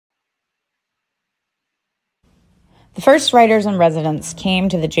The first writers in residence came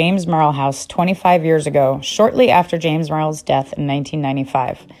to the James Merrill House 25 years ago, shortly after James Merrill's death in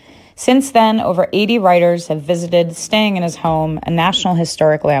 1995. Since then, over 80 writers have visited, staying in his home, a National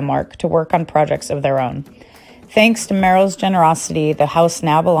Historic Landmark, to work on projects of their own. Thanks to Merrill's generosity, the house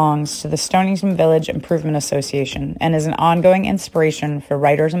now belongs to the Stonington Village Improvement Association and is an ongoing inspiration for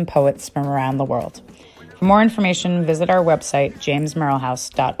writers and poets from around the world. For more information, visit our website,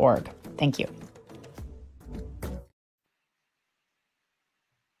 jamesmerrillhouse.org. Thank you.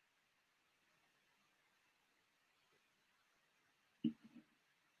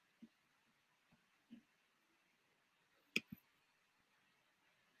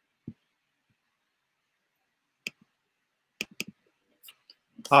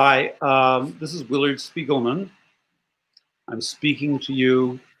 Hi, this is Willard Spiegelman. I'm speaking to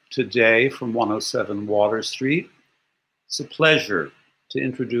you today from 107 Water Street. It's a pleasure to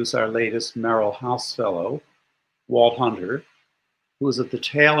introduce our latest Merrill House Fellow, Walt Hunter, who is at the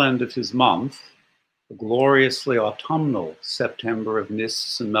tail end of his month, a gloriously autumnal September of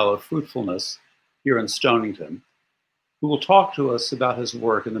mists and mellow fruitfulness here in Stonington, who will talk to us about his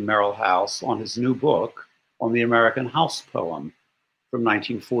work in the Merrill House on his new book on the American House poem from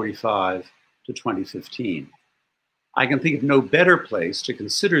 1945 to 2015. I can think of no better place to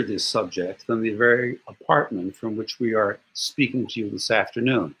consider this subject than the very apartment from which we are speaking to you this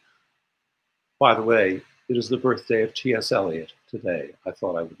afternoon. By the way, it is the birthday of T.S. Eliot today. I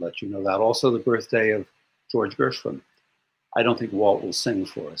thought I would let you know that. Also the birthday of George Gershwin. I don't think Walt will sing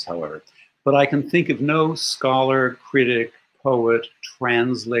for us, however. But I can think of no scholar, critic, poet,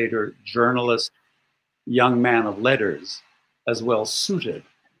 translator, journalist, young man of letters as well suited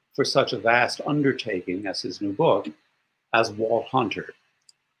for such a vast undertaking as his new book as Walt Hunter.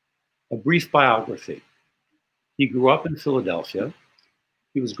 A brief biography. He grew up in Philadelphia.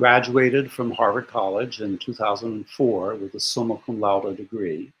 He was graduated from Harvard College in 2004 with a summa cum laude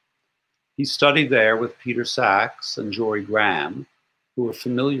degree. He studied there with Peter Sachs and Jory Graham, who were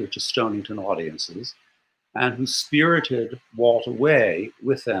familiar to Stonington audiences, and who spirited Walt away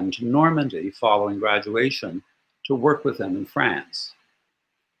with them to Normandy following graduation to work with them in France.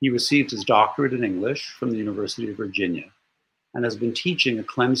 He received his doctorate in English from the University of Virginia and has been teaching at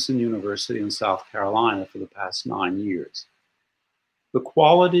Clemson University in South Carolina for the past 9 years. The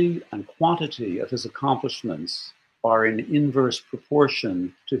quality and quantity of his accomplishments are in inverse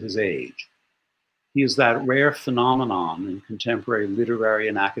proportion to his age. He is that rare phenomenon in contemporary literary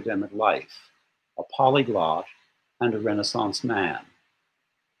and academic life, a polyglot and a Renaissance man.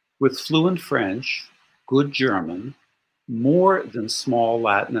 With fluent French, good German, more than small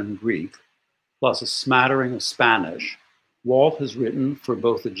Latin and Greek, plus a smattering of Spanish, Walt has written for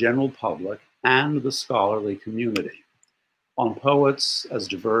both the general public and the scholarly community on poets as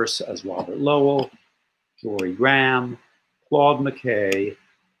diverse as Robert Lowell, Jory Graham, Claude McKay,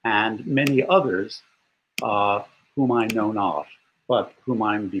 and many others whom I know not, but whom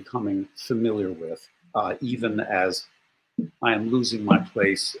I'm becoming familiar with, even as I am losing my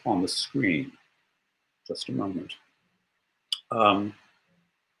place on the screen. Just a moment. In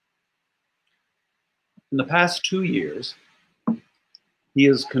the past 2 years, he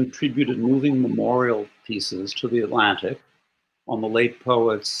has contributed moving memorial pieces to the Atlantic on the late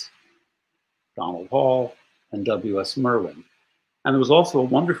poets Donald Hall and W.S. Merwin. And there was also a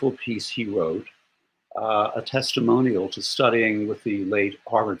wonderful piece he wrote, a testimonial to studying with the late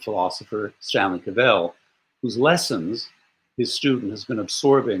Harvard philosopher Stanley Cavell, whose lessons his student has been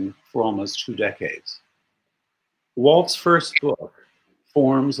absorbing for almost 2 decades. Walt's first book,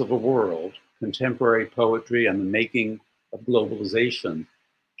 Forms of a World, Contemporary Poetry and the Making of Globalization,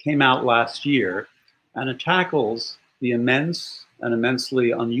 came out last year, and it tackles the immense and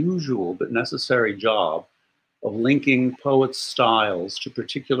immensely unusual but necessary job of linking poets' styles to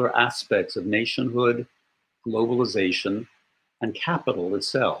particular aspects of nationhood, globalization, and capital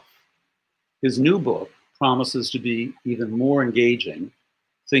itself. His new book promises to be even more engaging,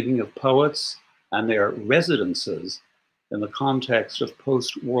 thinking of poets and their residences in the context of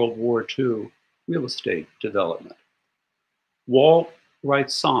post-World War II real estate development. Walt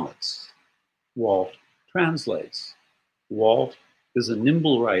writes sonnets. Walt translates. Walt is a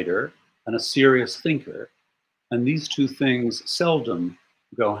nimble writer and a serious thinker, and these two things seldom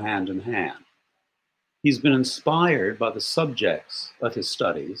go hand in hand. He's been inspired by the subjects of his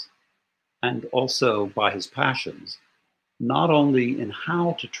studies and also by his passions, not only in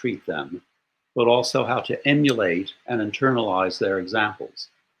how to treat them, but also how to emulate and internalize their examples.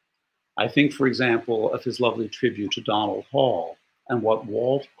 I think, for example, of his lovely tribute to Donald Hall and what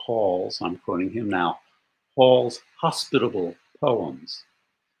Walt calls, I'm quoting him now, Hall's hospitable poems,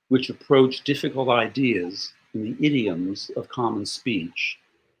 which approach difficult ideas in the idioms of common speech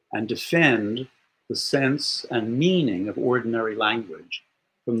and defend the sense and meaning of ordinary language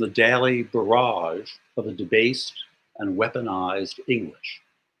from the daily barrage of a debased and weaponized English.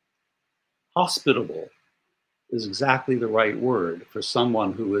 Hospitable is exactly the right word for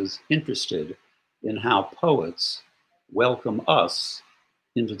someone who is interested in how poets welcome us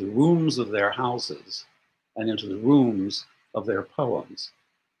into the rooms of their houses and into the rooms of their poems.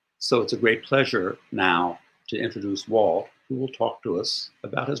 So it's a great pleasure now to introduce Walt, who will talk to us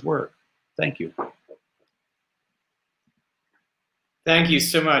about his work. Thank you. Thank you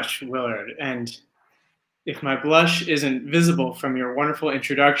so much, Willard. And if my blush isn't visible from your wonderful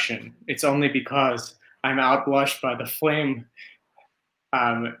introduction, it's only because I'm outblushed by the flame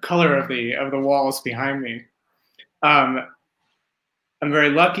color of the walls behind me. I'm very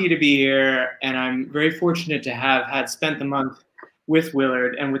lucky to be here, and I'm very fortunate to have had spent the month with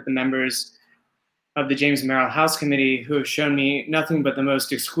Willard and with the members of the James Merrill House Committee, who have shown me nothing but the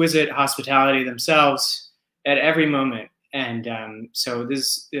most exquisite hospitality themselves at every moment. And so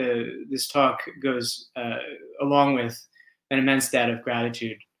this talk goes along with an immense debt of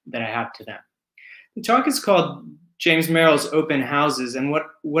gratitude that I have to them. The talk is called James Merrill's Open Houses, and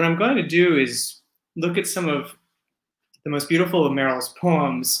what I'm going to do is look at some of the most beautiful of Merrill's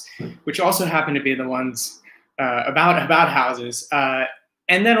poems, which also happen to be the ones about houses,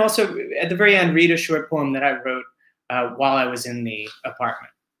 and then also at the very end read a short poem that I wrote while I was in the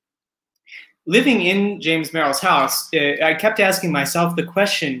apartment. Living in James Merrill's house, I kept asking myself the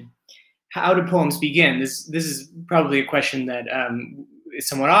question, how do poems begin? This is probably a question that is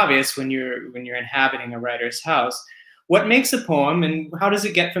somewhat obvious when you're inhabiting a writer's house. What makes a poem, and how does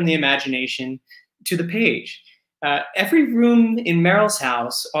it get from the imagination to the page? Every room in Merrill's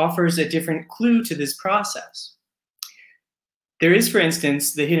house offers a different clue to this process. There is, for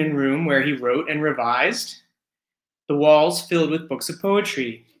instance, the hidden room where he wrote and revised, the walls filled with books of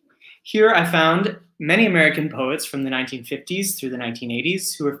poetry. Here I found many American poets from the 1950s through the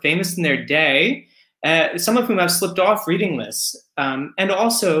 1980s who were famous in their day, some of whom have slipped off reading lists, and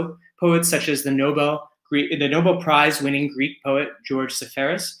also poets such as the Nobel Prize-winning Greek poet George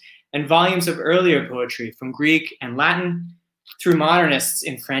Seferis, and volumes of earlier poetry from Greek and Latin through modernists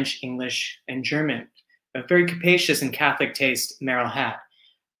in French, English, and German. A very capacious and Catholic taste Merrill had.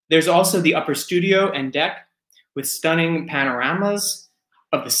 There's also the upper studio and deck with stunning panoramas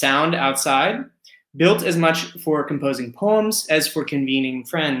of the sound outside, built as much for composing poems as for convening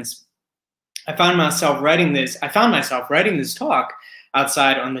friends. I found myself writing this talk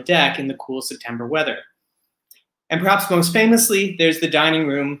outside on the deck in the cool September weather. And perhaps most famously, there's the dining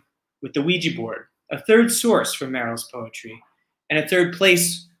room with the Ouija board, a third source for Merrill's poetry, and a third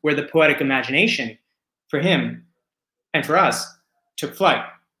place where the poetic imagination, for him and for us, took flight.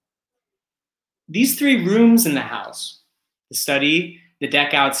 These three rooms in the house, the study, the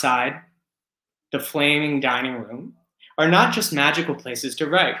deck outside, the flaming dining room, are not just magical places to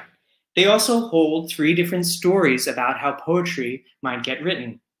write. They also hold three different stories about how poetry might get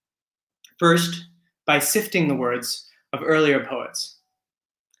written. First, by sifting the words of earlier poets.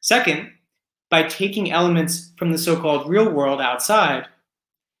 Second, by taking elements from the so-called real world outside.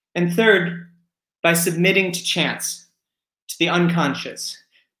 And third, by submitting to chance, to the unconscious,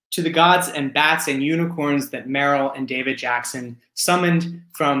 to the gods and bats and unicorns that Merrill and David Jackson summoned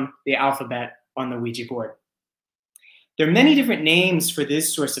from the alphabet on the Ouija board. There are many different names for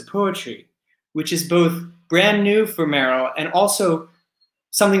this source of poetry, which is both brand new for Merrill and also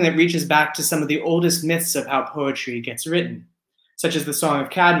something that reaches back to some of the oldest myths of how poetry gets written, such as the Song of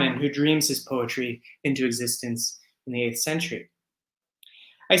Cadman, who dreams his poetry into existence in the 8th century.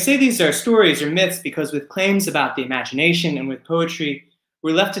 I say these are stories or myths because with claims about the imagination and with poetry,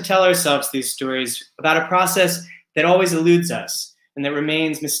 we're left to tell ourselves these stories about a process that always eludes us and that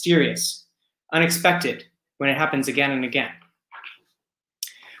remains mysterious, unexpected when it happens again and again.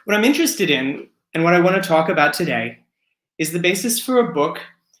 What I'm interested in and what I want to talk about today is the basis for a book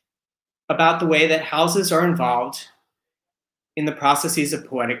about the way that houses are involved in the processes of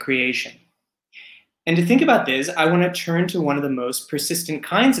poetic creation. And to think about this, I want to turn to one of the most persistent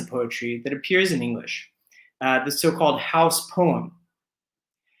kinds of poetry that appears in English, the so-called house poem.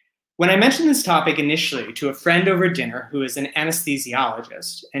 When I mentioned this topic initially to a friend over dinner who is an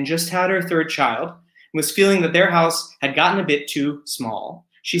anesthesiologist and just had her third child and was feeling that their house had gotten a bit too small,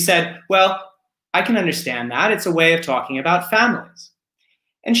 she said, well, I can understand that. It's a way of talking about families.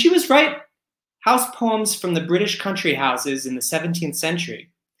 And she was right. House poems from the British country houses in the 17th century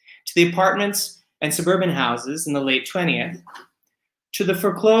to the apartments and suburban houses in the late 20th, to the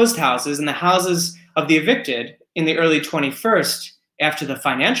foreclosed houses and the houses of the evicted in the early 21st after the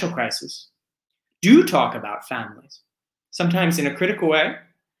financial crisis, do talk about families, sometimes in a critical way.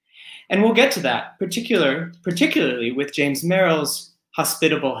 And we'll get to that, particularly with James Merrill's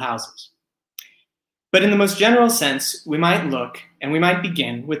hospitable houses. But in the most general sense, we might look and we might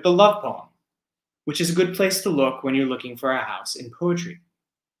begin with the love poem, which is a good place to look when you're looking for a house in poetry.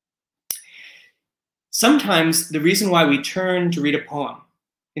 Sometimes the reason why we turn to read a poem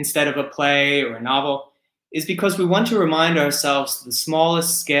instead of a play or a novel is because we want to remind ourselves that the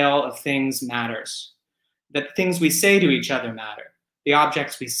smallest scale of things matters, that the things we say to each other matter, the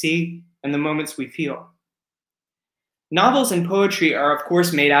objects we see, and the moments we feel. Novels and poetry are, of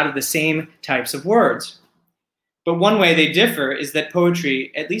course, made out of the same types of words. But one way they differ is that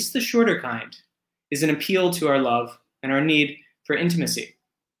poetry, at least the shorter kind, is an appeal to our love and our need for intimacy.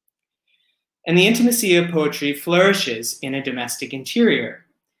 And the intimacy of poetry flourishes in a domestic interior,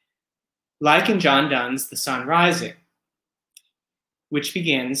 like in John Donne's The Sun Rising, which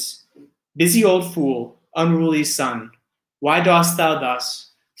begins, "Busy old fool, unruly sun, why dost thou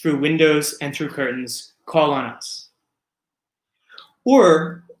thus, through windows and through curtains, call on us?"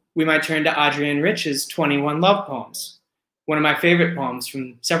 Or we might turn to Adrienne Rich's 21 Love Poems, one of my favorite poems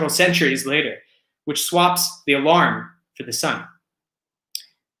from several centuries later, which swaps the alarm for the sun.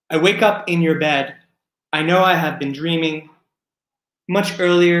 "I wake up in your bed. I know I have been dreaming. Much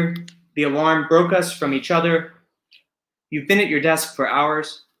earlier, the alarm broke us from each other. You've been at your desk for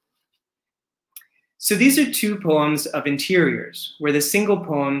hours." So these are two poems of interiors, where the single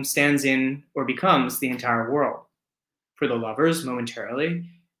poem stands in or becomes the entire world, for the lovers momentarily,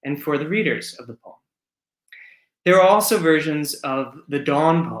 and for the readers of the poem. There are also versions of the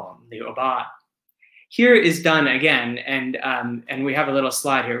dawn poem, the Aubade. Here is Donne again, and we have a little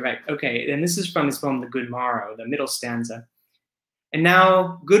slide here, right? Okay, and this is from his poem, The Good Morrow, the middle stanza. "And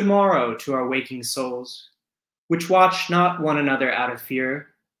now, good morrow to our waking souls, which watch not one another out of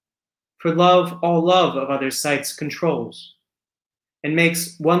fear, for love all love of other sights controls, and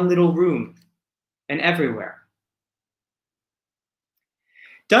makes one little room, and everywhere."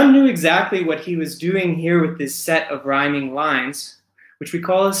 Donne knew exactly what he was doing here with this set of rhyming lines, which we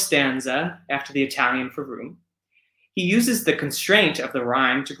call a stanza, after the Italian for room. He uses the constraint of the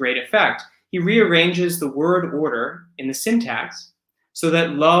rhyme to great effect. He rearranges the word order in the syntax so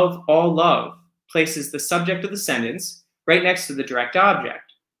that love, all love, places the subject of the sentence right next to the direct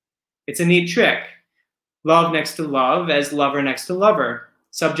object. It's a neat trick. Love next to love as lover next to lover,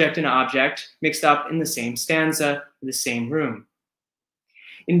 subject and object mixed up in the same stanza, the same room.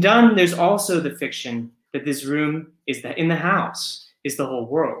 In Donne, there's also the fiction that this room is in the house is the whole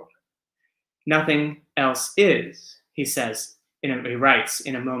world. Nothing else is, he says, he writes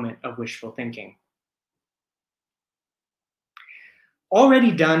in a moment of wishful thinking.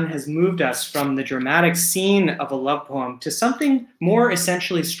 Already Donne has moved us from the dramatic scene of a love poem to something more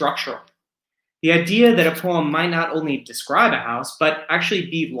essentially structural. The idea that a poem might not only describe a house, but actually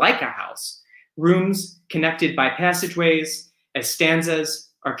be like a house. Rooms connected by passageways, as stanzas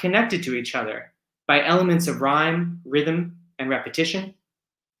are connected to each other by elements of rhyme, rhythm, and repetition.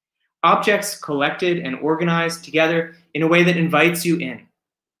 Objects collected and organized together in a way that invites you in.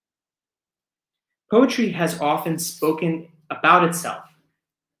 Poetry has often spoken about itself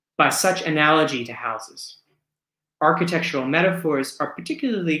by such analogy to houses. Architectural metaphors are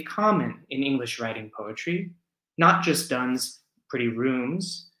particularly common in English writing poetry, not just Donne's pretty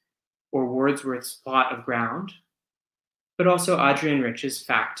rooms or Wordsworth's plot of ground, but also Adrienne Rich's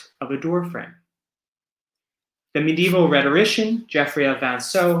fact of a door frame. The medieval rhetorician, Geoffrey of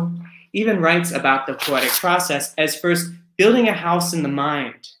Vinceau, even writes about the poetic process as first building a house in the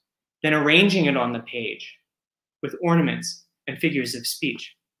mind, then arranging it on the page with ornaments and figures of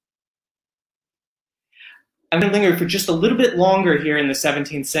speech. I'm going to linger for just a little bit longer here in the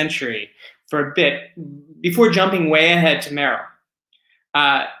 17th century for a bit before jumping way ahead to Merrill.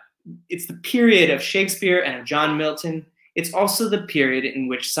 It's the period of Shakespeare and of John Milton. It's also the period in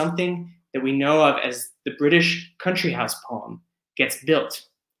which something that we know of as the British country house poem gets built.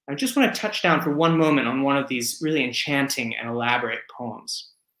 I just want to touch down for one moment on one of these really enchanting and elaborate poems.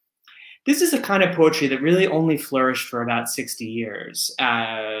 This is a kind of poetry that really only flourished for about 60 years.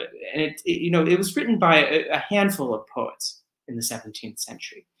 And it was written by a handful of poets in the 17th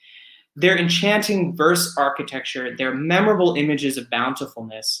century. Their enchanting verse architecture, their memorable images of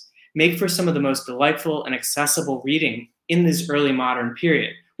bountifulness make for some of the most delightful and accessible reading in this early modern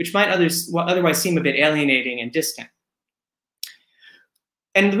period, which might otherwise seem a bit alienating and distant.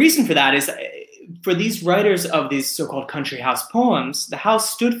 And the reason for that is, for these writers of these so-called country house poems, the house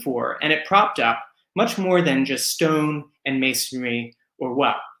stood for, and it propped up, much more than just stone and masonry or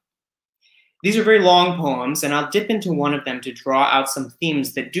well. These are very long poems, and I'll dip into one of them to draw out some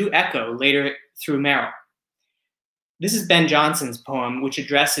themes that do echo later through Merrill. This is Ben Jonson's poem, which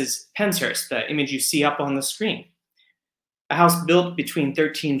addresses Penshurst, the image you see up on the screen, a house built between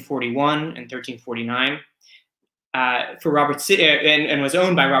 1341 and 1349 for and was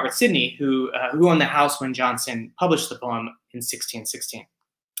owned by Robert Sidney, who owned the house when Jonson published the poem in 1616.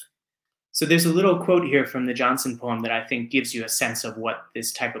 So there's a little quote here from the Jonson poem that I think gives you a sense of what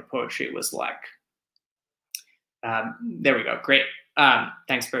this type of poetry was like. There we go, great.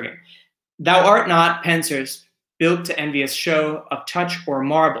 Thanks, Bergen. Thou art not, Penshurst, built to envious show of touch or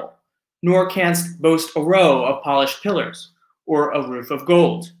marble, nor canst boast a row of polished pillars, or a roof of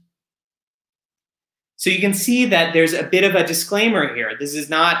gold. So you can see that there's a bit of a disclaimer here. This is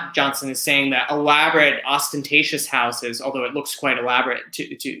not, Jonson is saying that elaborate, ostentatious houses, although it looks quite elaborate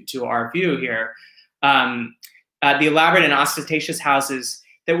to our view here, the elaborate and ostentatious houses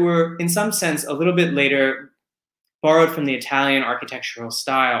that were, in some sense, a little bit later borrowed from the Italian architectural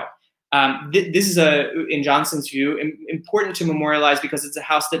style. This is, in Jonson's view, important to memorialize because it's a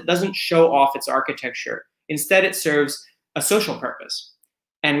house that doesn't show off its architecture. Instead, it serves a social purpose.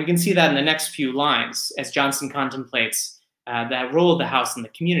 And we can see that in the next few lines as Jonson contemplates that role of the house in the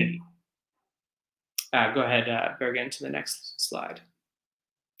community. Go ahead, Bergen, to the next slide.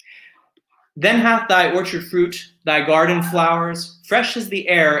 Then hath thy orchard fruit, thy garden flowers, fresh as the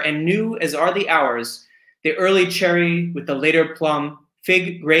air and new as are the hours, the early cherry with the later plum,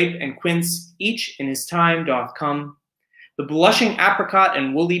 fig, grape, and quince, each in his time doth come. The blushing apricot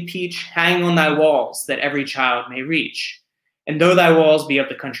and woolly peach hang on thy walls that every child may reach. And though thy walls be of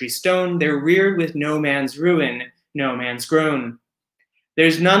the country stone, they're reared with no man's ruin, no man's groan.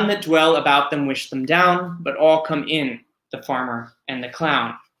 There's none that dwell about them wish them down, but all come in, the farmer and the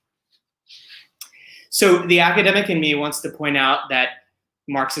clown. So the academic in me wants to point out that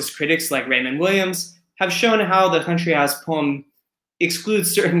Marxist critics like Raymond Williams have shown how the country house poem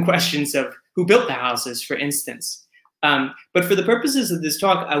excludes certain questions of who built the houses, for instance. But for the purposes of this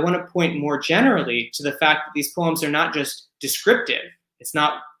talk, I want to point more generally to the fact that these poems are not just descriptive. It's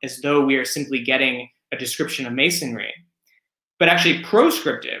not as though we are simply getting a description of masonry, but actually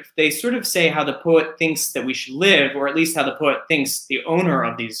proscriptive. They sort of say how the poet thinks that we should live, or at least how the poet thinks the owner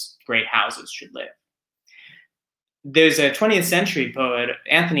of these great houses should live. There's a 20th century poet,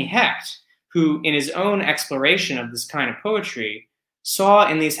 Anthony Hecht, who in his own exploration of this kind of poetry saw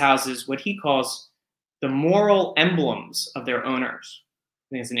in these houses what he calls the moral emblems of their owners. I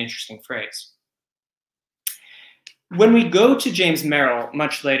think it's an interesting phrase. When we go to James Merrill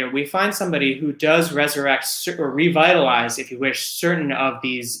much later, we find somebody who does resurrect or revitalize, if you wish, certain of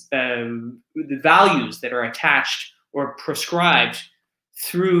these the values that are attached or prescribed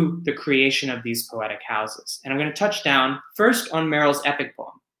through the creation of these poetic houses. And I'm going to touch down first on Merrill's epic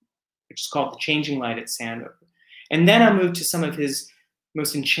poem, which is called The Changing Light at Sandover. And then I'll move to some of his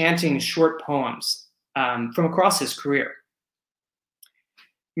most enchanting short poems from across his career.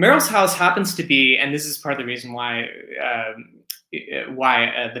 Merrill's house happens to be, and this is part of the reason why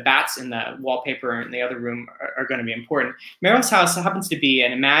the bats in the wallpaper in the other room are going to be important. Merrill's house happens to be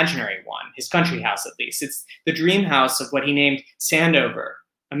an imaginary one, his country house at least. It's the dream house of what he named Sandover,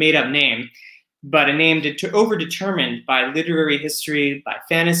 a made-up name, but a name overdetermined by literary history, by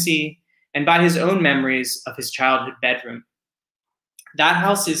fantasy, and by his own memories of his childhood bedroom. That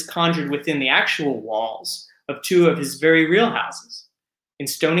house is conjured within the actual walls of two of his very real houses, in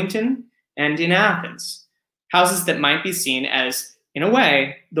Stonington and in Athens, houses that might be seen as, in a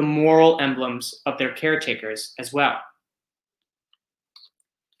way, the moral emblems of their caretakers as well.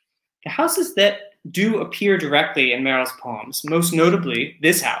 The houses that do appear directly in Merrill's poems, most notably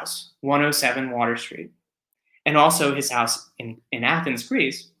this house, 107 Water Street, and also his house in Athens,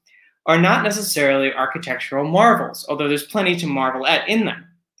 Greece, are not necessarily architectural marvels, although there's plenty to marvel at in them.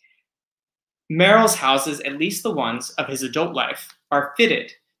 Merrill's houses, at least the ones of his adult life, are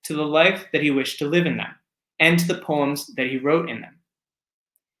fitted to the life that he wished to live in them, and to the poems that he wrote in them.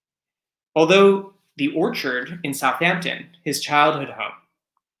 Although the orchard in Southampton, his childhood home,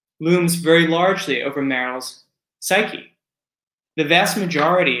 looms very largely over Merrill's psyche, the vast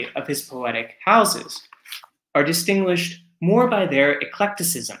majority of his poetic houses are distinguished more by their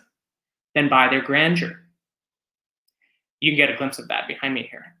eclecticism than by their grandeur. You can get a glimpse of that behind me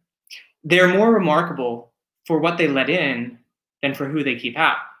here. They're more remarkable for what they let in than for who they keep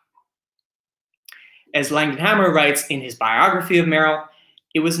out. As Langdon Hammer writes in his biography of Merrill,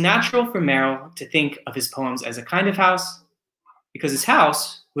 it was natural for Merrill to think of his poems as a kind of house because his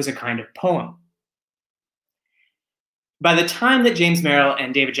house was a kind of poem. By the time that James Merrill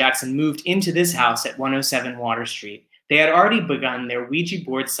and David Jackson moved into this house at 107 Water Street, They had already begun their Ouija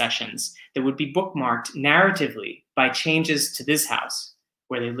board sessions that would be bookmarked narratively by changes to this house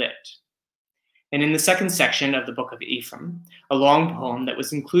where they lived. And in the second section of the Book of Ephraim, a long poem that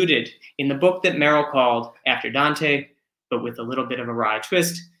was included in the book that Merrill called, after Dante, but with a little bit of a wry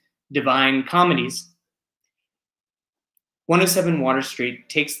twist, Divine Comedies, 107 Water Street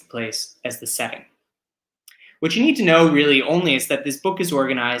takes the place as the setting. What you need to know really only is that this book is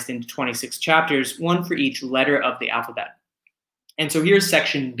organized into 26 chapters, one for each letter of the alphabet. And so here's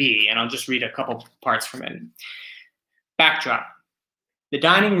section B, and I'll just read a couple parts from it. Backdrop: the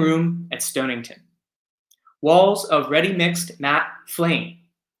dining room at Stonington. Walls of ready-mixed matte flame,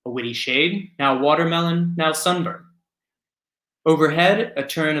 a witty shade, now watermelon, now sunburn. Overhead, a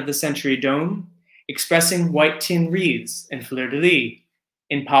turn-of-the-century dome, expressing white tin wreaths and fleur-de-lis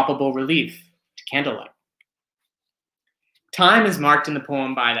in palpable relief to candlelight. Time is marked in the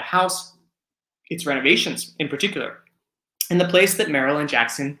poem by the house, its renovations in particular, and the place that Merrill and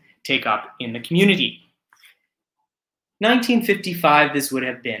Jackson take up in the community. 1955 this would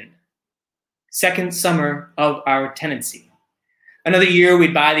have been. Second summer of our tenancy. Another year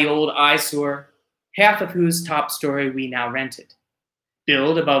we'd buy the old eyesore, half of whose top story we now rented.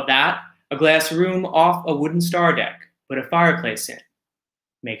 Build above that a glass room off a wooden star deck, put a fireplace in.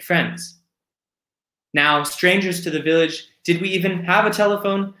 Make friends. Now, strangers to the village, did we even have a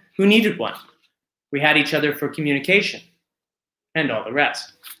telephone? Who needed one? We had each other for communication, and all the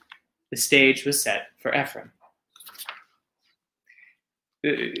rest. The stage was set for Ephraim.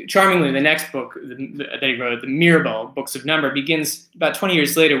 Charmingly, the next book that he wrote, the Mirabelle, Books of Number, begins about 20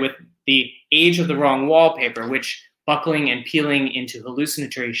 years later with the Age of the Wrong Wallpaper, which, buckling and peeling into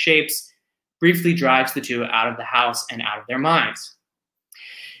hallucinatory shapes, briefly drives the two out of the house and out of their minds.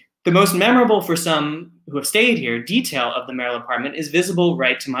 The most memorable for some who have stayed here detail of the Merrill apartment is visible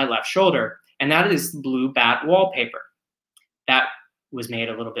right to my left shoulder, and that is the blue bat wallpaper. That was made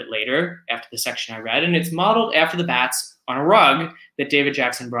a little bit later, after the section I read, and it's modeled after the bats on a rug that David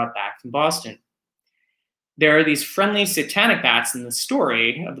Jackson brought back from Boston. There are these friendly satanic bats in the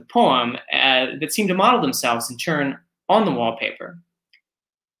story of the poem that seem to model themselves in turn on the wallpaper.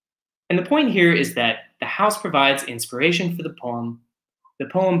 And the point here is that the house provides inspiration for the poem. The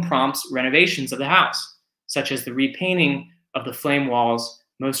poem prompts renovations of the house, such as the repainting of the flame walls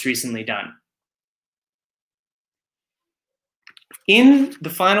most recently done. In the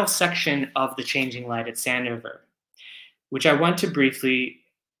final section of The Changing Light at Sandover, which I want to briefly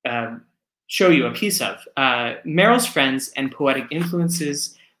show you a piece of, Merrill's friends and poetic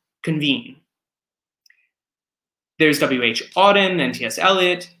influences convene. There's W.H. Auden and T.S.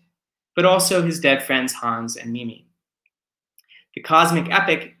 Eliot, but also his dead friends Hans and Mimi. The cosmic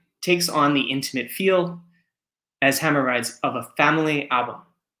epic takes on the intimate feel, as Hammer writes, of a family album.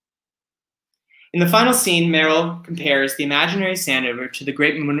 In the final scene, Merrill compares the imaginary Sandover to the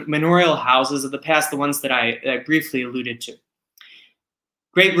great manorial houses of the past, the ones that I briefly alluded to.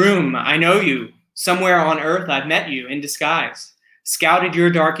 Great room, I know you. Somewhere on earth I've met you in disguise, scouted your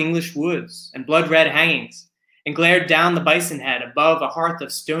dark English woods and blood-red hangings, and glared down the bison head above a hearth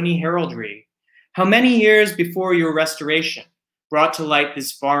of stony heraldry. How many years before your restoration brought to light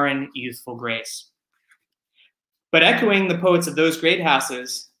this foreign, youthful grace? But echoing the poets of those great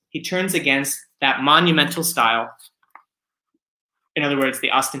houses, he turns against that monumental style, in other words, the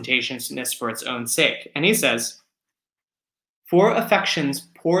ostentatiousness for its own sake. And he says, for affection's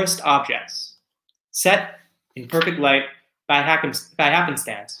poorest objects, set in perfect light by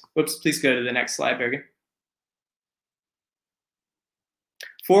happenstance. Whoops, please go to the next slide, Bergen.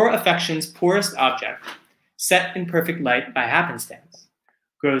 For affection's poorest object, set in perfect light by happenstance,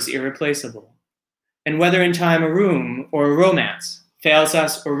 grows irreplaceable. And whether in time a room or a romance fails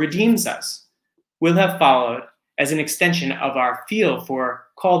us or redeems us, will have followed as an extension of our feel for,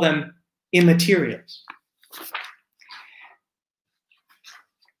 call them, immaterials.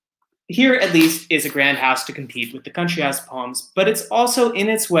 Here, at least, is a grand house to compete with the country house poems, but it's also, in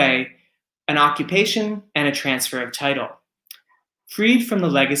its way, an occupation and a transfer of title. Freed from the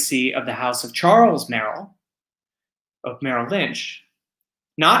legacy of the house of Charles Merrill, of Merrill Lynch,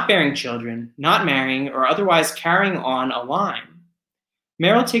 not bearing children, not marrying, or otherwise carrying on a line,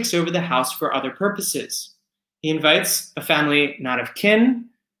 Merrill takes over the house for other purposes. He invites a family not of kin,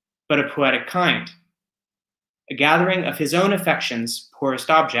 but of poetic kind, a gathering of his own affections, poorest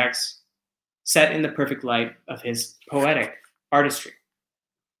objects, set in the perfect light of his poetic artistry.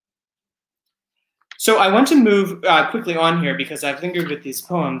 So I want to move quickly on here, because I've lingered with these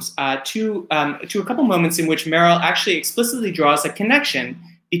poems, to a couple moments in which Merrill actually explicitly draws a connection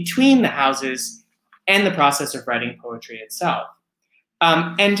between the houses and the process of writing poetry itself.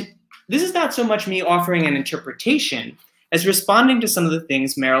 And this is not so much me offering an interpretation as responding to some of the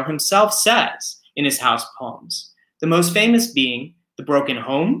things Merrill himself says in his house poems, the most famous being The Broken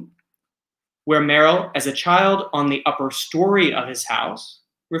Home, where Merrill, as a child on the upper story of his house,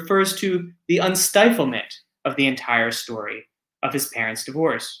 refers to the unstiflement of the entire story of his parents'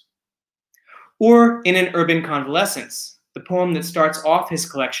 divorce. Or in An Urban Convalescence, the poem that starts off his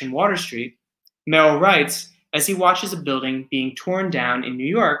collection, Water Street, Merrill writes, as he watches a building being torn down in New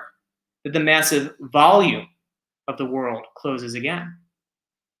York, that the massive volume of the world closes again.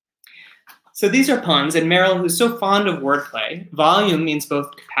 So these are puns, and Merrill, who's so fond of wordplay, volume means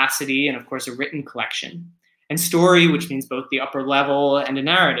both capacity and, of course, a written collection, and story, which means both the upper level and a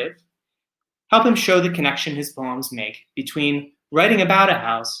narrative, help him show the connection his poems make between writing about a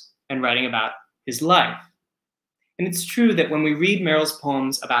house and writing about his life. And it's true that when we read Merrill's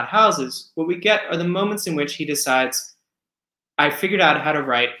poems about houses, what we get are the moments in which he decides, I figured out how to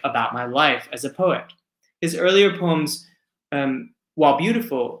write about my life as a poet. His earlier poems, while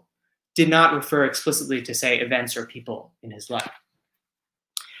beautiful, did not refer explicitly to, say, events or people in his life.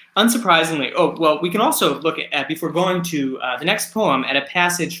 Unsurprisingly, we can also look at, before going to the next poem, at a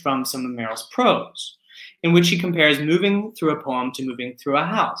passage from some of Merrill's prose, in which he compares moving through a poem to moving through a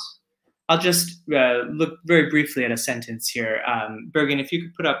house. I'll just look very briefly at a sentence here. Bergen, if you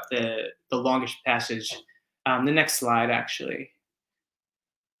could put up the longest passage, the next slide, actually.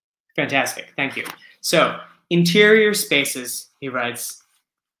 Fantastic, thank you. So, interior spaces, he writes,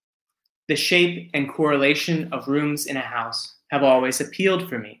 the shape and correlation of rooms in a house have always appealed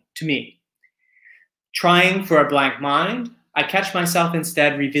to me. Trying for a blank mind, I catch myself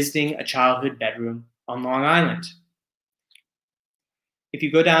instead revisiting a childhood bedroom on Long Island. If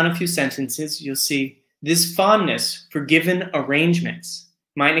you go down a few sentences, you'll see this fondness for given arrangements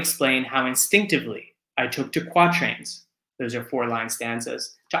might explain how instinctively I took to quatrains, those are 4-line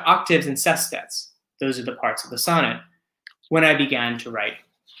stanzas, to octaves and sestets, those are the parts of the sonnet, when I began to write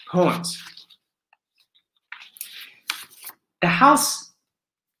poems. The house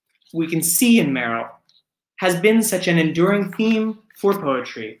we can see in Merrill has been such an enduring theme for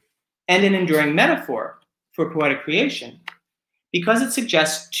poetry and an enduring metaphor for poetic creation because it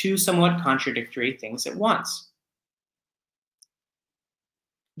suggests two somewhat contradictory things at once.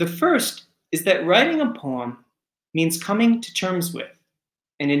 The first is that writing a poem means coming to terms with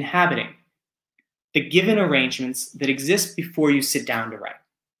and inhabiting the given arrangements that exist before you sit down to write.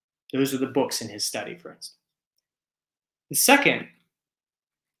 Those are the books in his study, for instance. The second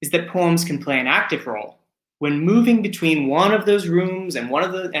is that poems can play an active role when moving between one of those rooms and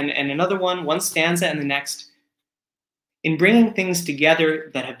another one stanza and the next, in bringing things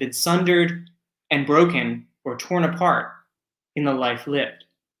together that have been sundered and broken or torn apart in the life lived.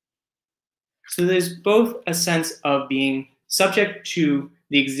 So there's both a sense of being subject to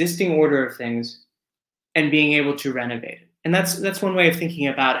the existing order of things and being able to renovate it. And that's one way of thinking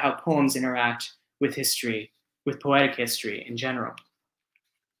about how poems interact with history, with poetic history in general.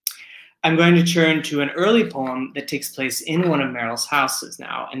 I'm going to turn to an early poem that takes place in one of Merrill's houses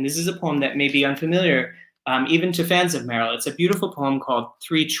now. And this is a poem that may be unfamiliar even to fans of Merrill. It's a beautiful poem called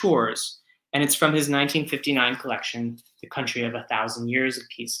Three Chores, and it's from his 1959 collection, The Country of 1,000 Years of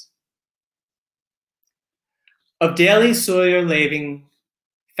Peace. Of daily soil laving,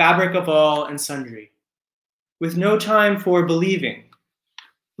 fabric of all and sundry, with no time for believing,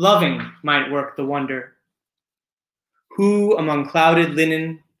 loving might work the wonder. Who among clouded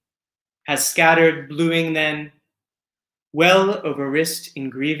linen has scattered bluing then, well over wrist in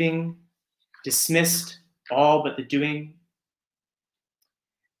grieving, dismissed all but the doing,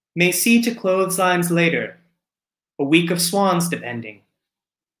 may see to clotheslines later, a week of swans depending,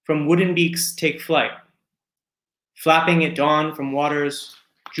 from wooden beaks take flight, flapping at dawn from waters,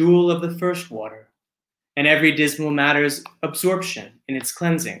 jewel of the first water, and every dismal matter's absorption in its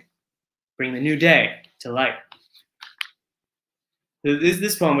cleansing, bring the new day to light.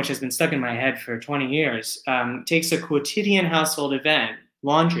 This poem, which has been stuck in my head for 20 years, takes a quotidian household event,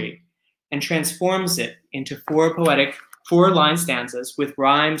 laundry, and transforms it into 4-line stanzas with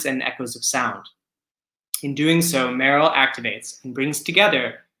rhymes and echoes of sound. In doing so, Merrill activates and brings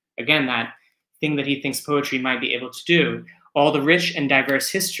together, again, that thing that he thinks poetry might be able to do, all the rich and diverse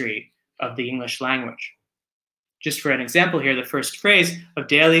history of the English language. Just for an example here, the first phrase of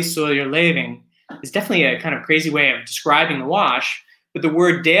daily soil you're laving is definitely a kind of crazy way of describing the wash, but the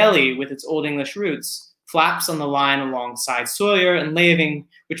word daily, with its Old English roots, flaps on the line alongside Sawyer and laving,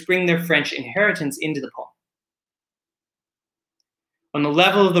 which bring their French inheritance into the poem. On the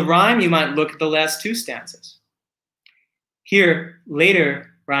level of the rhyme, you might look at the last 2 stanzas. Here,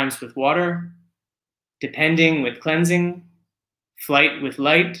 later rhymes with water, depending with cleansing, flight with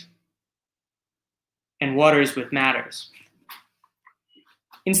light, and waters with matters.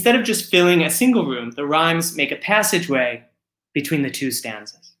 Instead of just filling a single room, the rhymes make a passageway between the two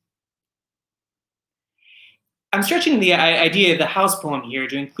stanzas. I'm stretching the idea of the house poem here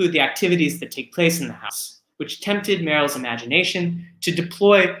to include the activities that take place in the house, which tempted Merrill's imagination to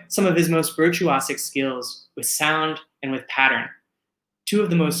deploy some of his most virtuosic skills with sound and with pattern, two of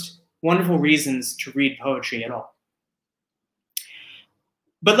the most wonderful reasons to read poetry at all.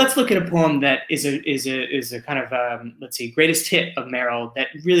 But let's look at a poem that is a kind of, let's see, greatest hit of Merrill that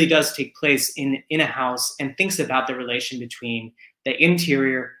really does take place in a house and thinks about the relation between the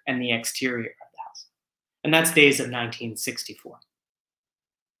interior and the exterior of the house. And that's Days of 1964.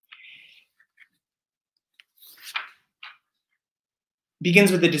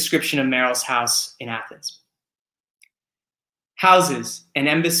 Begins with a description of Merrill's house in Athens. Houses, an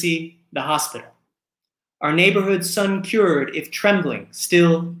embassy, the hospital. Our neighborhood sun cured, if trembling,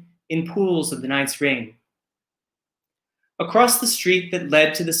 still in pools of the night's rain. Across the street that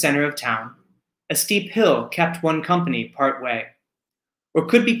led to the center of town, a steep hill kept one company part way, or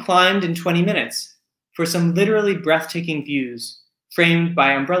could be climbed in 20 minutes for some literally breathtaking views framed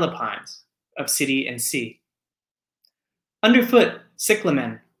by umbrella pines of city and sea. Underfoot,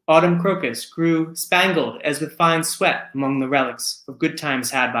 cyclamen, autumn crocus grew spangled as with fine sweat among the relics of good times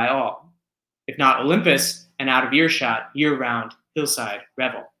had by all, if not Olympus, and out of earshot, year-round hillside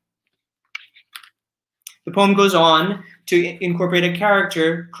revel. The poem goes on to incorporate a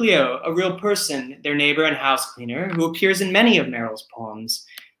character, Cleo, a real person, their neighbor and house cleaner, who appears in many of Merrill's poems.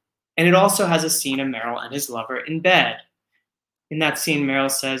 And it also has a scene of Merrill and his lover in bed. In that scene, Merrill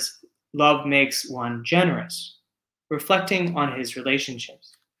says, "Love makes one generous," reflecting on his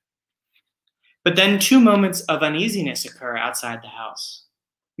relationships. But then two moments of uneasiness occur outside the house.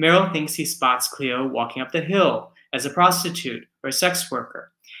 Merrill thinks he spots Cleo walking up the hill as a prostitute or a sex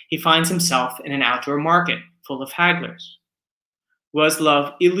worker. He finds himself in an outdoor market full of hagglers. Was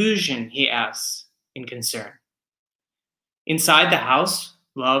love illusion, he asks in concern. Inside the house,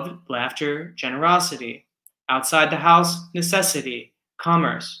 love, laughter, generosity. Outside the house, necessity,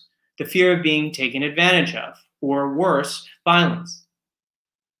 commerce, the fear of being taken advantage of, or worse, violence.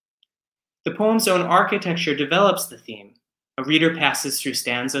 The poem's own architecture develops the theme. A reader passes through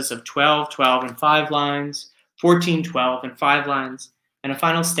stanzas of 12, 12, and 5 lines, 14, 12, and 5 lines, and a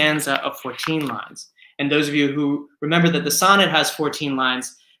final stanza of 14 lines. And those of you who remember that the sonnet has 14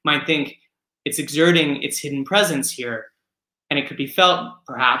 lines might think it's exerting its hidden presence here, and it could be felt,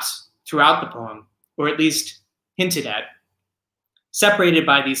 perhaps, throughout the poem, or at least hinted at, separated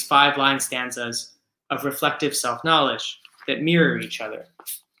by these 5-line stanzas of reflective self-knowledge that mirror each other.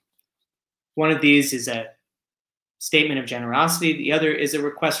 One of these is a statement of generosity. The other is a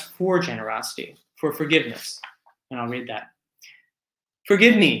request for generosity, for forgiveness. And I'll read that.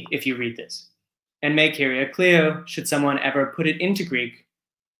 Forgive me if you read this, and may carry a Cleo, should someone ever put it into Greek.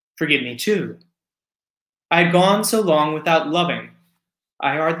 Forgive me too. I had gone so long without loving,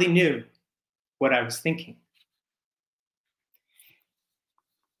 I hardly knew what I was thinking.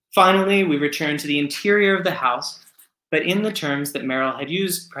 Finally, we return to the interior of the house, but in the terms that Merrill had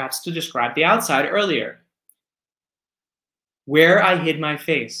used perhaps to describe the outside earlier. Where I hid my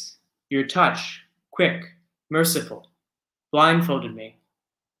face, your touch, quick, merciful, blindfolded me.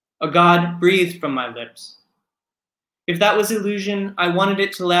 A god breathed from my lips. If that was illusion, I wanted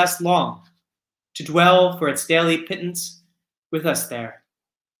it to last long, to dwell for its daily pittance with us there,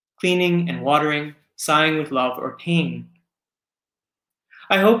 cleaning and watering, sighing with love or pain.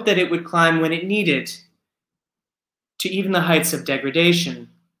 I hoped that it would climb when it needed to even the heights of degradation,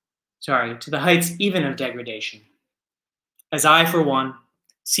 to the heights even of degradation. As I, for one,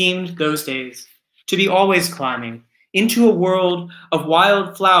 seemed those days to be always climbing into a world of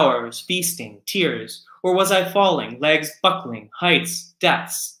wild flowers, feasting, tears, or was I falling, legs buckling, heights,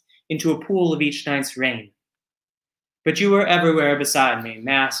 depths, into a pool of each night's rain? But you were everywhere beside me,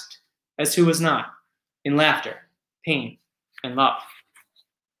 masked, as who was not, in laughter, pain, and love.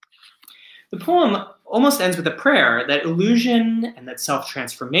 The poem almost ends with a prayer that illusion and that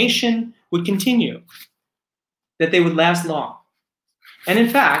self-transformation would continue, that they would last long. And in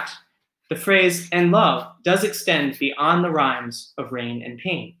fact, the phrase "and love" does extend beyond the rhymes of rain and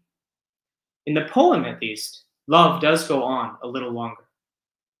pain. In the poem, at least, love does go on a little longer.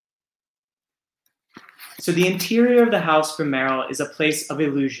 So the interior of the house for Merrill is a place of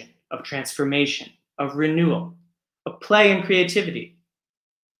illusion, of transformation, of renewal, of play and creativity.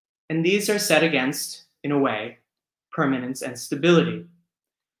 And these are set against, in a way, permanence and stability.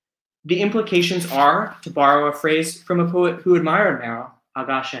 The implications are, to borrow a phrase from a poet who admired Merrill,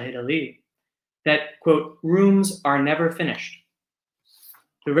 Agha Shahid Ali, that, quote, rooms are never finished.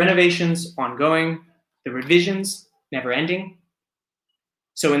 The renovations ongoing, the revisions never ending.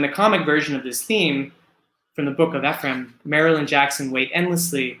 So in the comic version of this theme, from the Book of Ephraim, Merrill and Jackson wait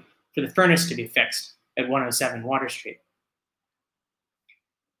endlessly for the furnace to be fixed at 107 Water Street.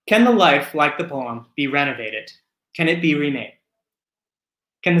 Can the life, like the poem, be renovated? Can it be remade?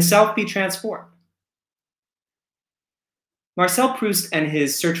 Can the self be transformed? Marcel Proust and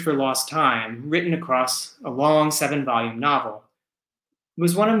his Search for Lost Time, written across a long 7-volume novel,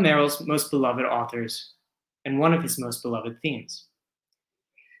 was one of Merrill's most beloved authors and one of his most beloved themes.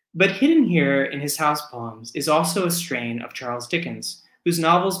 But hidden here in his house poems is also a strain of Charles Dickens, whose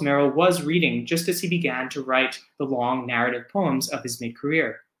novels Merrill was reading just as he began to write the long narrative poems of his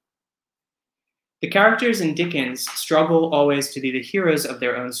mid-career. The characters in Dickens struggle always to be the heroes of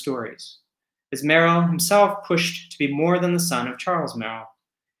their own stories, as Merrill himself pushed to be more than the son of Charles Merrill,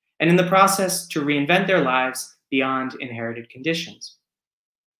 and in the process to reinvent their lives beyond inherited conditions.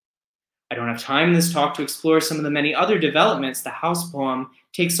 I don't have time in this talk to explore some of the many other developments the house poem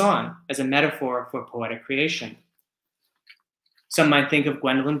takes on as a metaphor for poetic creation. Some might think of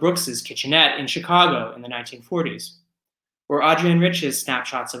Gwendolyn Brooks's kitchenette in Chicago in the 1940s, or Adrienne Rich's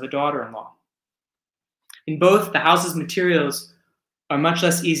snapshots of a daughter-in-law. In both, the house's materials are much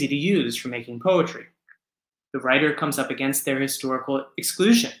less easy to use for making poetry. The writer comes up against their historical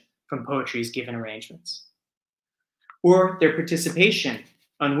exclusion from poetry's given arrangements, or their participation,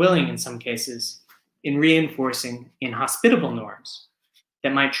 unwilling in some cases, in reinforcing inhospitable norms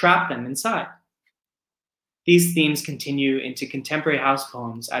that might trap them inside. These themes continue into contemporary house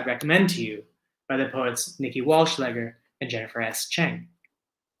poems I'd recommend to you by the poets Nikki Walschläger and Jennifer S. Cheng.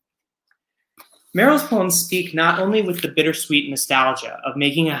 Merrill's poems speak not only with the bittersweet nostalgia of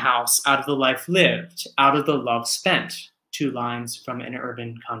making a house out of the life lived, out of the love spent, 2 lines from An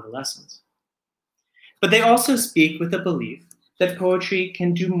Urban Convalescence, but they also speak with the belief that poetry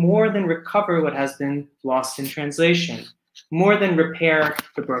can do more than recover what has been lost in translation, more than repair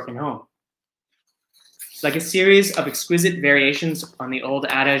the broken home. Like a series of exquisite variations on the old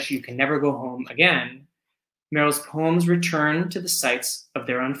adage, "You can never go home again," Merrill's poems return to the sites of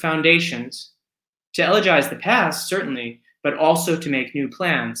their own foundations, to elegize the past, certainly, but also to make new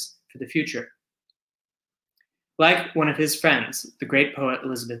plans for the future. Like one of his friends, the great poet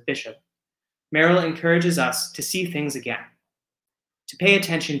Elizabeth Bishop, Merrill encourages us to see things again, to pay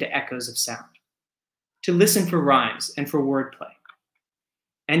attention to echoes of sound, to listen for rhymes and for wordplay,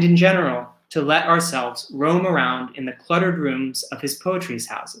 and in general, to let ourselves roam around in the cluttered rooms of his poetry's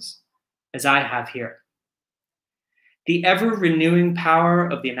houses, as I have here. The ever-renewing power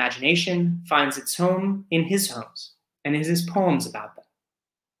of the imagination finds its home in his homes and in his poems about them.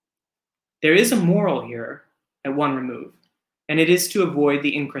 There is a moral here at one remove, and it is to avoid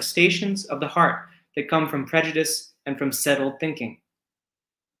the incrustations of the heart that come from prejudice and from settled thinking.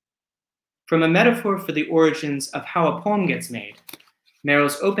 From a metaphor for the origins of how a poem gets made,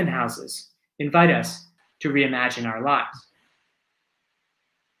 Merrill's open houses invite us to reimagine our lives.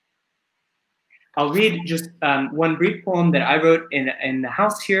 I'll read just one brief poem that I wrote in the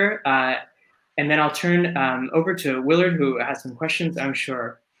house here, and then I'll turn over to Willard, who has some questions, I'm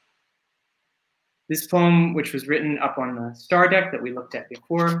sure. This poem, which was written up on the star deck that we looked at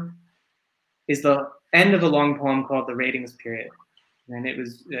before, is the end of a long poem called The Ratings Period. And it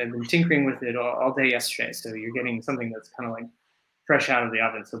was, I've been tinkering with it all day yesterday, so you're getting something that's kind of like fresh out of the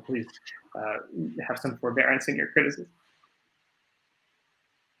oven, so please have some forbearance in your criticism.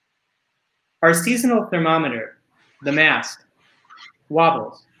 Our seasonal thermometer, the mast,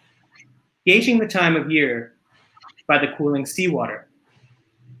 wobbles, gauging the time of year by the cooling seawater,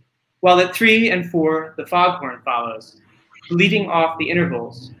 while at 3 and 4 the foghorn follows, bleeding off the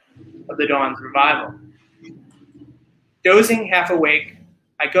intervals of the dawn's revival. Dozing half awake,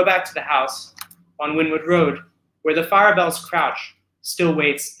 I go back to the house on Wynwood Road, where the fire bell's crouch still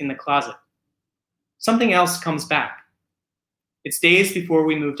waits in the closet. Something else comes back. It's days before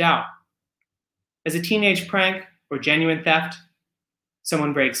we moved out. As a teenage prank or genuine theft,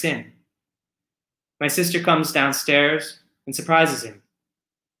 someone breaks in. My sister comes downstairs and surprises him.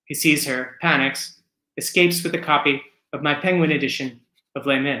 He sees her, panics, escapes with a copy of my Penguin edition of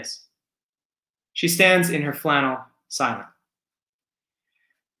Les Mis. She stands in her flannel, silent.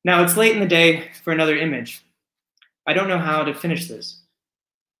 Now it's late in the day for another image. I don't know how to finish this.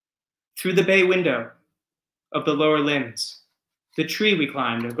 Through the bay window of the lower limbs, the tree we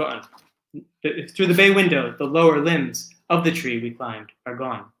climbed are gone. Through the bay window, the lower limbs of the tree we climbed are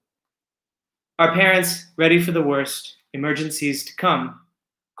gone. Our parents, ready for the worst, emergencies to come,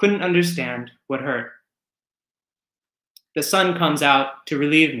 couldn't understand what hurt. The sun comes out to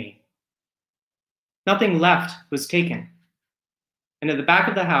relieve me. Nothing left was taken. And at the back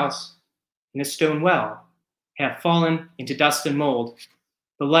of the house, in a stone well, have fallen into dust and mold.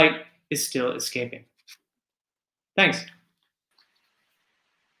 The light is still escaping. Thanks.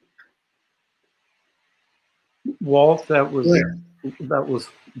 Walt, that was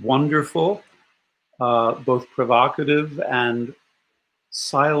wonderful, both provocative and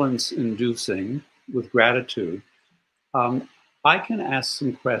silence-inducing with gratitude. I can ask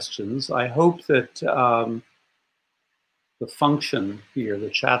some questions. I hope that the function here, the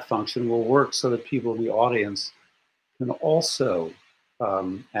chat function, will work so that people in the audience can also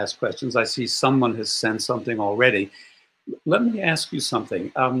ask questions. I see someone has sent something already. Let me ask you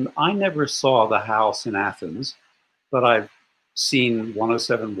something. I never saw the house in Athens, but I've seen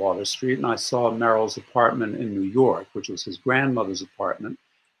 107 Water Street, and I saw Merrill's apartment in New York, which was his grandmother's apartment.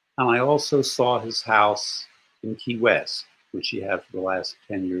 And I also saw his house in Key West, which he had for the last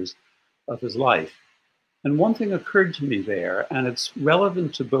 10 years of his life. And one thing occurred to me there, and it's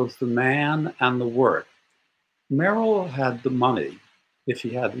relevant to both the man and the work. Merrill had the money, if he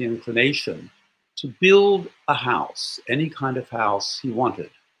had the inclination, to build a house, any kind of house he wanted,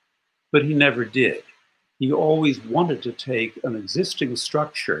 but he never did. He always wanted to take an existing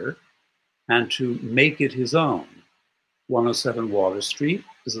structure and to make it his own. 107 Water Street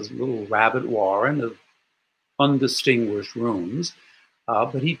is a little rabbit warren of undistinguished rooms,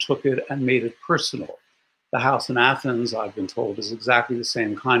 but he took it and made it personal. The house in Athens, I've been told, is exactly the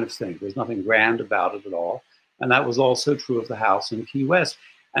same kind of thing. There's nothing grand about it at all. And that was also true of the house in Key West.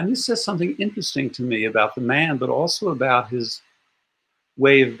 And this says something interesting to me about the man, but also about his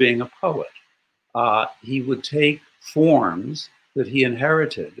way of being a poet. He would take forms that he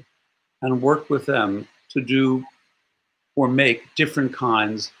inherited and work with them to do or make different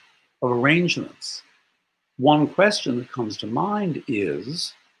kinds of arrangements. One question that comes to mind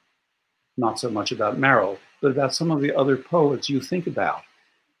is, not so much about Merrill, but about some of the other poets you think about.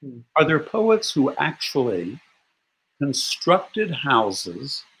 Are there poets who actually constructed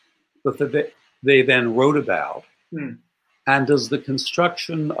houses that they then wrote about? And does the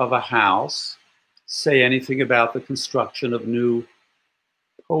construction of a house say anything about the construction of new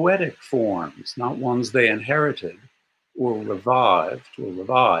poetic forms, not ones they inherited or revived or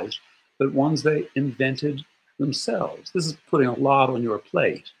revised, but ones they invented themselves? This is putting a lot on your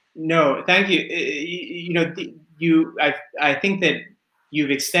plate. No, thank you. I think that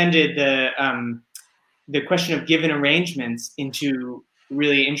you've extended the question of given arrangements into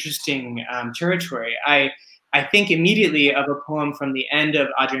really interesting territory. I think immediately of a poem from the end of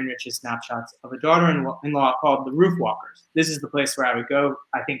Adrienne Rich's Snapshots of a Daughter-in-Law called The Roof Walkers. This is the place where I would go,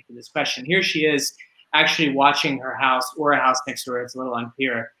 I think, for this question. Here she is actually watching her house or a house next door, it's a little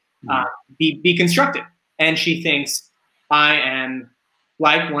unclear, be constructed. And she thinks, I am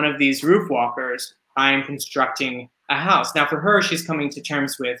like one of these roof walkers, I am constructing a house. Now for her, she's coming to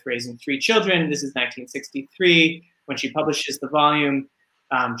terms with raising 3 children. This is 1963 when she publishes the volume.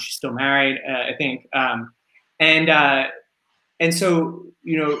 She's still married, I think. And so,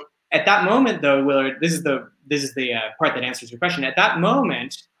 you know, at that moment though, Willard, this is the part that answers your question. At that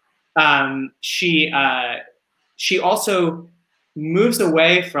moment, she also moves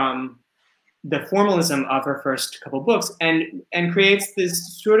away from the formalism of her first couple books and creates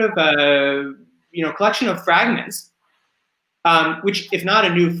this sort of collection of fragments, which, if not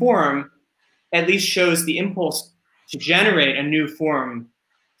a new form, at least shows the impulse to generate a new form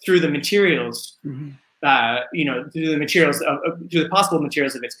through the materials, through the possible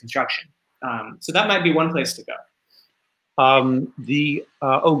materials of its construction. So that might be one place to go. Oh,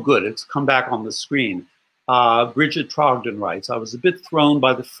 good, it's come back on the screen. Bridget Trogdon writes, I was a bit thrown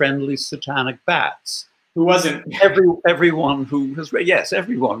by the friendly satanic bats. Who wasn't? Everyone who has read, yes,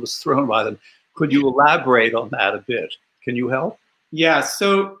 everyone was thrown by them. Could you elaborate on that a bit? Can you help? Yeah,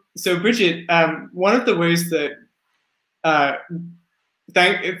 so Bridget, one of the ways that,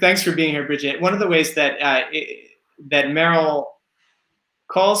 thanks for being here, Bridget. One of the ways that, that Merrill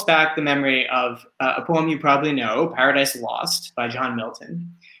calls back the memory of a poem you probably know, Paradise Lost by John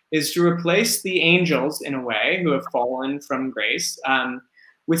Milton, is to replace the angels, in a way, who have fallen from grace,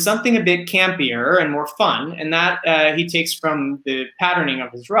 with something a bit campier and more fun, and that he takes from the patterning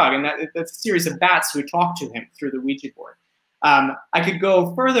of his rug, and that's a series of bats who talk to him through the Ouija board. I could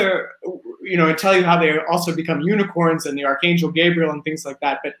go further, and tell you how they also become unicorns and the Archangel Gabriel and things like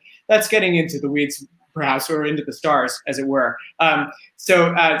that, but that's getting into the weeds, perhaps, or into the stars, as it were.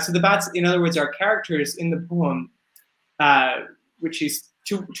 So the bats, in other words, are characters in the poem, which he's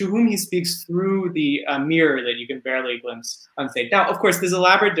to whom he speaks through the mirror that you can barely glimpse on stage. Now, of course, this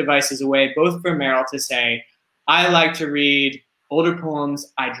elaborate device is a way both for Merrill to say, I like to read older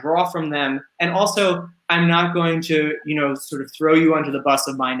poems, I draw from them, and also I'm not going to, sort of throw you under the bus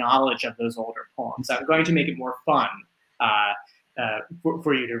of my knowledge of those older poems. I'm going to make it more fun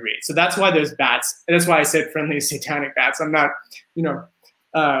for you to read. So that's why those bats, that's why I said friendly satanic bats. I'm not,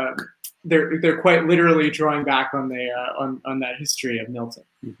 they're quite literally drawing back on the on that history of Milton.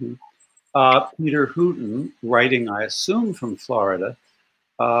 Mm-hmm. Peter Hooton, writing, I assume, from Florida,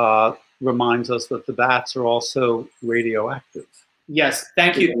 reminds us that the bats are also radioactive. Yes,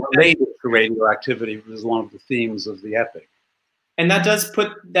 thank you. Related to radioactivity was one of the themes of the epic. And that does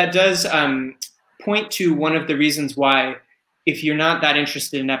point to one of the reasons why, if you're not that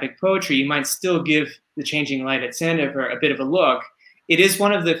interested in epic poetry, you might still give The Changing Light at Sandover a bit of a look. It is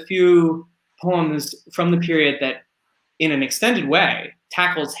one of the few poems from the period that, in an extended way,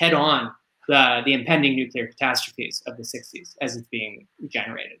 tackles head-on the impending nuclear catastrophes of the 60s as it's being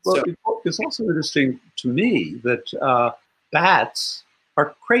generated. Well, so it's also interesting to me that bats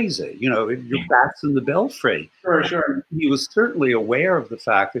are crazy. Your bats in the belfry. Sure. He was certainly aware of the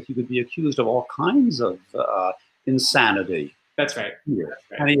fact that he could be accused of all kinds of insanity. That's right. Here.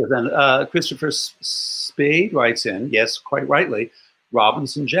 That's right. And then Christopher Spade writes in, yes, quite rightly,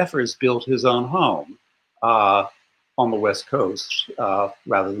 Robinson Jeffers built his own home on the West Coast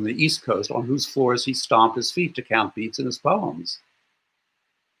rather than the East Coast, on whose floors he stomped his feet to count beats in his poems.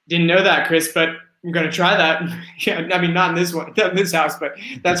 Didn't know that, Chris, but I'm going to try that. Yeah, I mean, not in this house, but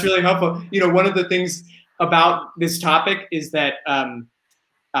that's really helpful. One of the things about this topic is that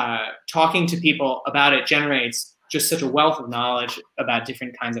talking to people about it generates just such a wealth of knowledge about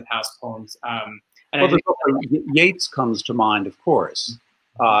different kinds of house poems. Yeats comes to mind, of course.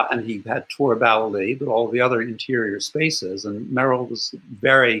 And he had Tour Ballade, but all the other interior spaces. And Merrill was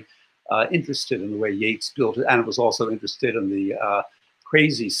very interested in the way Yeats built it, and was also interested in the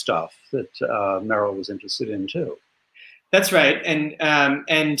crazy stuff that Merrill was interested in too. That's right, and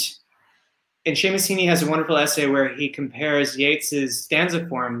Seamus Heaney has a wonderful essay where he compares Yeats's stanza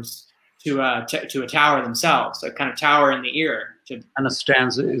forms to a tower themselves, a kind of tower in the ear. And a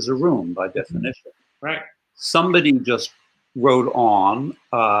stanza is a room by definition. Right. Somebody just wrote on,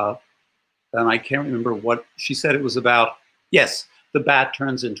 and I can't remember what she said it was about. Yes, the bat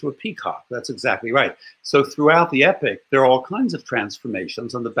turns into a peacock. That's exactly right. So throughout the epic, there are all kinds of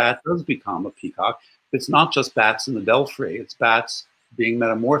transformations, and the bat does become a peacock. It's not just bats in the belfry. It's bats being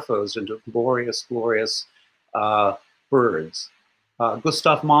metamorphosed into glorious, glorious birds.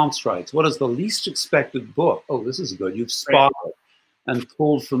 Gustav Mons writes, what is the least expected book? Oh, this is good. You've spotted and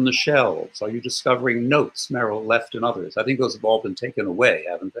pulled from the shelves. Are you discovering notes Merrill left in others? I think those have all been taken away,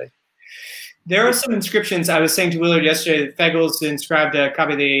 haven't they? There are some inscriptions. I was saying to Willard yesterday that Fagles inscribed a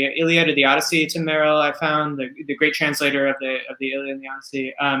copy of the Iliad or the Odyssey to Merrill. I found the great translator of the Iliad and the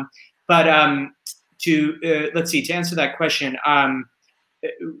Odyssey. Let's see, to answer that question,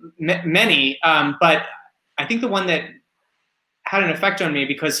 many, but I think the one that had an effect on me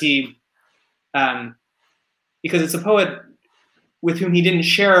because it's a poet with whom he didn't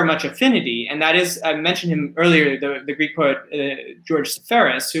share much affinity, and that is, I mentioned him earlier, the Greek poet George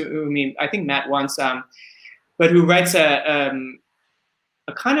Seferis, who I think met once, but who writes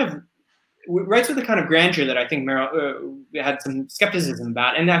writes with a kind of grandeur that I think Merrill had some skepticism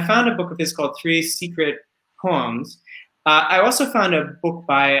about. And I found a book of his called 3 Secret Poems. I also found a book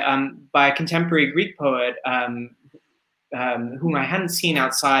by a contemporary Greek poet whom I hadn't seen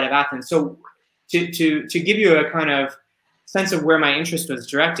outside of Athens. So to give you a kind of sense of where my interest was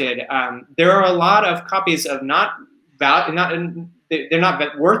directed, there are a lot of copies of they're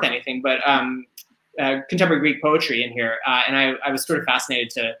not worth anything, but contemporary Greek poetry in here, and I was sort of fascinated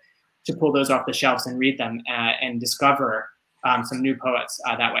to pull those off the shelves and read them and discover some new poets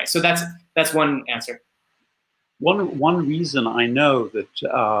that way. So that's one answer. One reason I know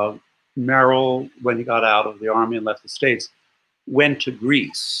that Merrill, when he got out of the army and left the States, went to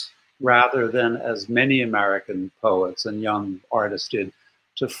Greece rather than, as many American poets and young artists did,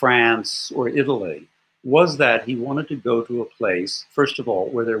 to France or Italy, was that he wanted to go to a place, first of all,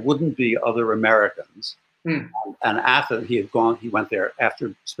 where there wouldn't be other Americans. And after he went there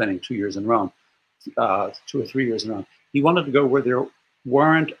after spending 2 years in Rome, 2 or 3 years in Rome. He wanted to go where there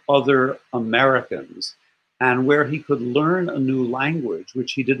weren't other Americans and where he could learn a new language,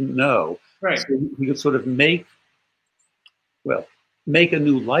 which he didn't know. Right. So he could sort of make a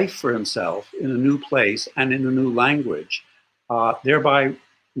new life for himself in a new place and in a new language, thereby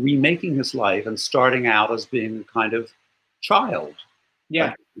remaking his life and starting out as being a kind of child.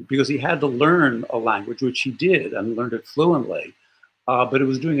 Yeah. Because he had to learn a language, which he did, and learned it fluently. But it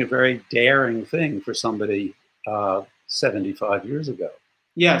was doing a very daring thing for somebody 75 years ago.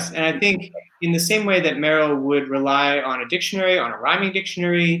 Yes, and I think in the same way that Merrill would rely on a dictionary, on a rhyming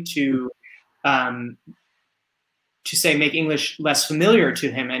dictionary, to to say make English less familiar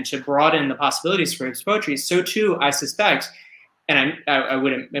to him and to broaden the possibilities for his poetry, so too I suspect, and I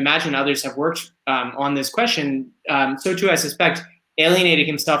would imagine others have worked on this question, so too I suspect alienating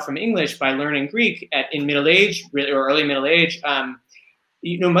himself from English by learning Greek in middle age or early middle age,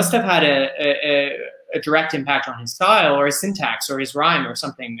 must have had a direct impact on his style or his syntax or his rhyme or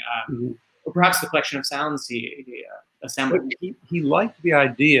something, or perhaps the collection of sounds he assembled. He liked the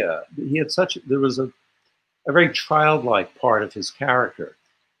idea. He had there was a very childlike part of his character.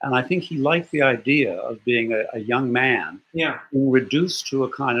 And I think he liked the idea of being a young man, being reduced to a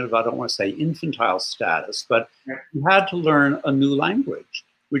kind of, I don't want to say infantile status, but he had to learn a new language,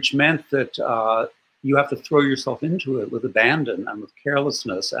 which meant that you have to throw yourself into it with abandon and with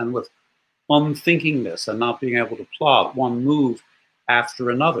carelessness and with unthinkingness and not being able to plot one move after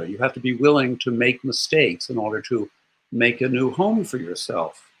another. You have to be willing to make mistakes in order to make a new home for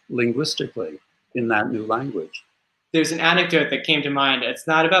yourself linguistically in that new language. There's an anecdote that came to mind. It's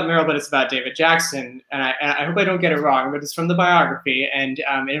not about Merrill, but it's about David Jackson. And I hope I don't get it wrong, but it's from the biography. And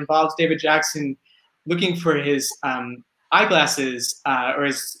it involves David Jackson looking for his eyeglasses or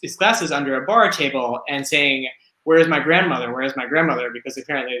his glasses under a bar table and saying, "Where's my grandmother? Where's my grandmother?" Because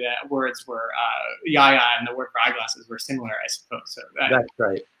apparently the words were yaya and the word for eyeglasses were similar, I suppose. So that's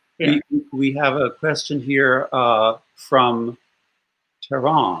right. Yeah. We have a question here from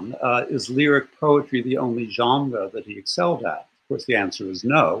Tehran. Is lyric poetry the only genre that he excelled at? Of course, the answer is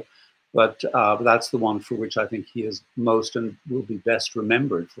no, but that's the one for which I think he is most and will be best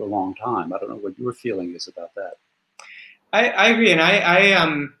remembered for a long time. I don't know what your feeling is about that. I agree,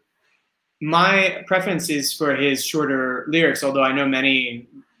 and my preference is for his shorter lyrics, although I know many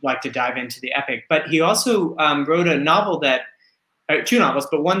like to dive into the epic. But he also wrote a novel that, two novels,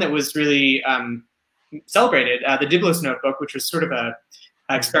 but one that was really celebrated, The Diblos Notebook, which was sort of a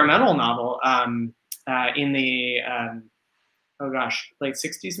experimental novel in the late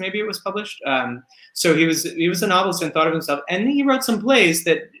 60s, maybe it was published. So he was a novelist and thought of himself, and he wrote some plays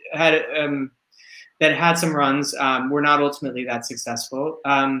that had some runs, were not ultimately that successful.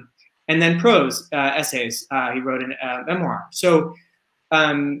 And then prose essays. He wrote a memoir. So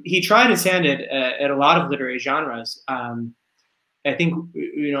he tried his hand at a lot of literary genres. I think,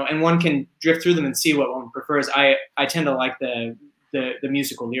 and one can drift through them and see what one prefers. I tend to like the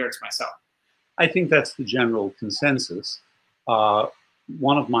musical lyrics myself. I think that's the general consensus.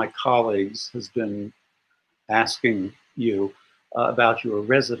 One of my colleagues has been asking you about your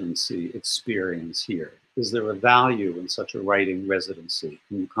residency experience here. Is there a value in such a writing residency?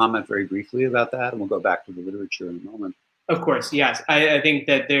 Can you comment very briefly about that? And we'll go back to the literature in a moment. Of course, yes. I think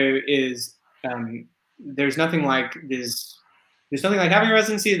that there's nothing like this. There's nothing like having a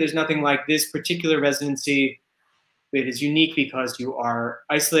residency. There's nothing like this particular residency. It is unique because you are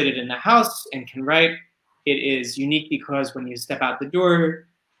isolated in the house and can write. It is unique because when you step out the door,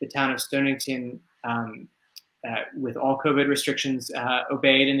 the town of Stonington, with all COVID restrictions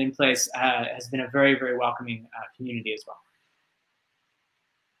obeyed and in place, has been a very, very welcoming community as well.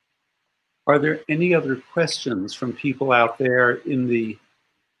 Are there any other questions from people out there in the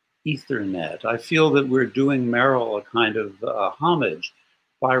Ethernet? I feel that we're doing Merrill a kind of homage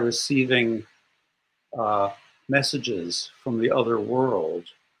by receiving messages from the other world.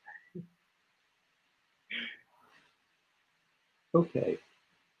 Okay.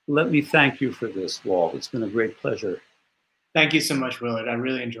 Let me thank you for this, Walt. It's been a great pleasure. Thank you so much, Willard. I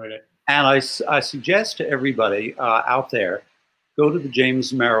really enjoyed it. And I suggest to everybody out there, go to the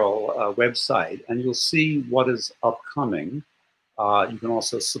James Merrill website and you'll see what is upcoming. You can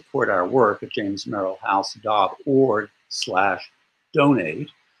also support our work at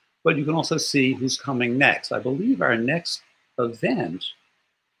jamesmerrillhouse.org/donate. But you can also see who's coming next. I believe our next event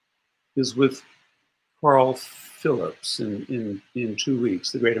is with Carl Phillips in 2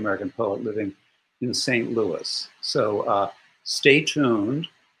 weeks, the great American poet living in St. Louis. So stay tuned,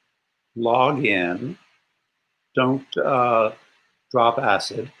 log in, don't drop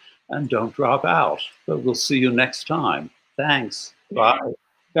acid, and don't drop out. But we'll see you next time. Thanks. Bye.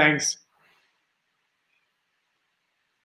 Thanks.